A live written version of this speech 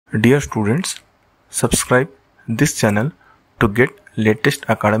Dear students, subscribe this channel to get latest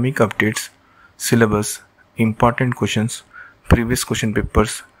academic updates, syllabus, important questions, previous question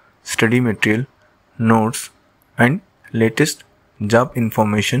papers, study material, notes and latest job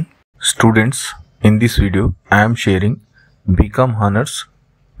information. Students, in this video I am sharing Bcom Honors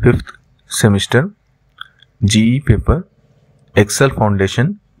 5th semester GE paper Excel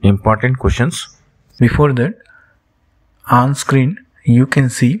Foundation important questions. Before that, on screen you can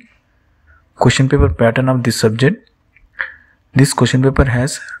see question paper pattern of this subject. This question paper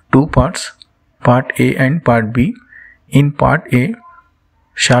has two parts, part A and part B. In part A,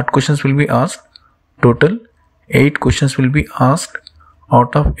 short questions will be asked. Total 8 questions will be asked.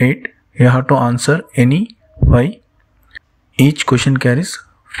 Out of 8, you have to answer any 5. Each question carries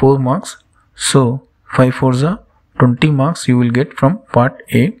 4 marks. So 5 4s are 20 marks you will get from part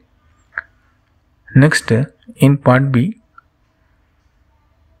A. Next, in part B,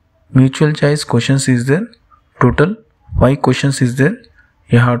 mutual choice questions is there. Total 5 questions is there.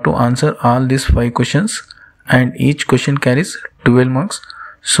 You have to answer all these 5 questions and each question carries 12 marks.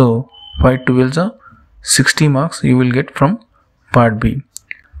 So 5 12s are 60 marks you will get from part B.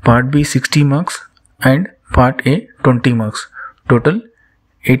 Part B 60 marks and part A 20 marks. Total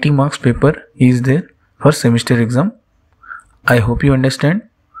 80 marks paper is there for semester exam. I hope you understand.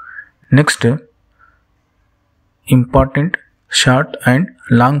 Next, important short and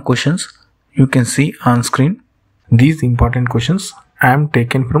long questions you can see on screen. These important questions I am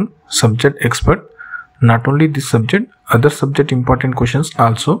taken from subject expert. Not only this subject, other subject important questions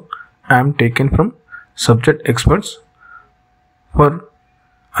also I am taken from subject experts. For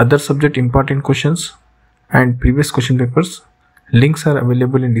other subject important questions and previous question papers, links are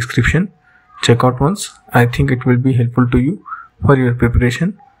available in description. Check out once. I think it will be helpful to you for your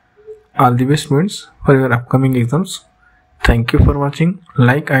preparation. All the best students for your upcoming exams. Thank you for watching.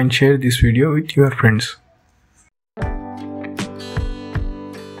 Like and share this video with your friends.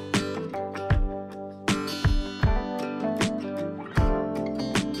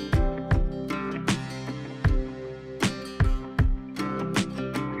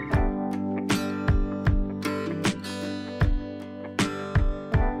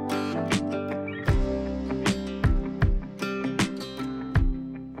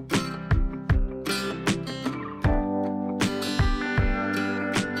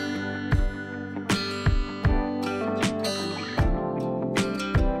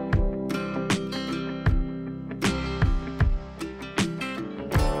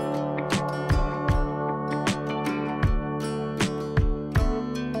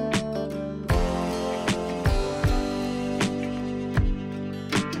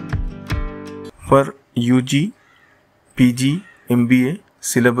 For UG, PG, MBA,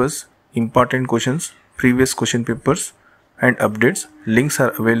 syllabus, important questions, previous question papers and updates, links are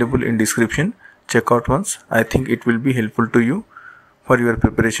available in description. Check out once. I think it will be helpful to you for your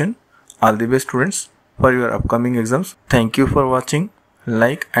preparation. All the best students for your upcoming exams. Thank you for watching.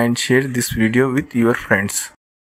 Like and share this video with your friends.